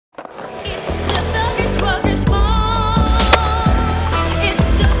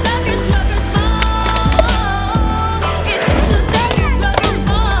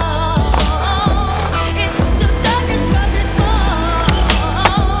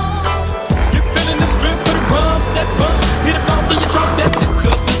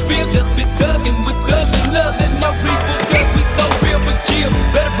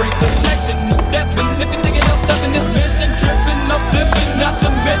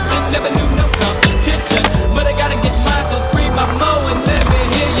never knew no competition. But I gotta get mine, so scream my mo and let me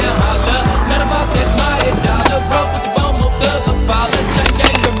hear ya holler. Not about that mighty dollar, broke with the bone, more thug a follow. Chain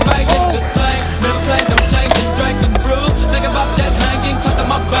gang remains the same, never play no change and drink and brew. Think about that hanging, clock on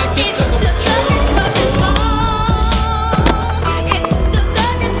my back, it's the truth.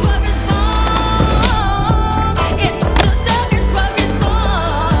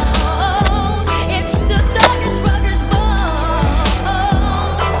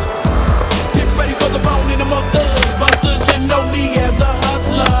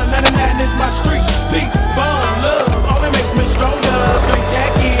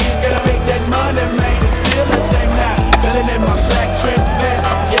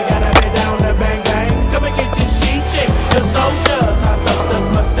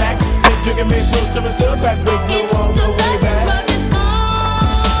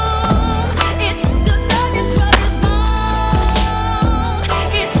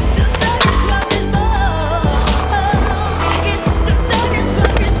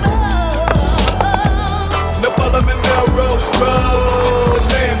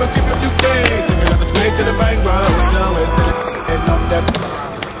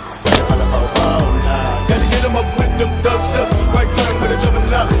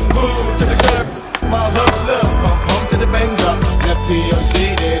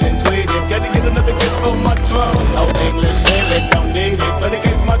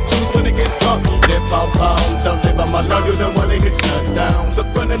 You don't wanna get shut down. Look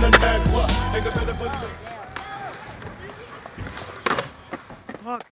running and back, what? Ain't a better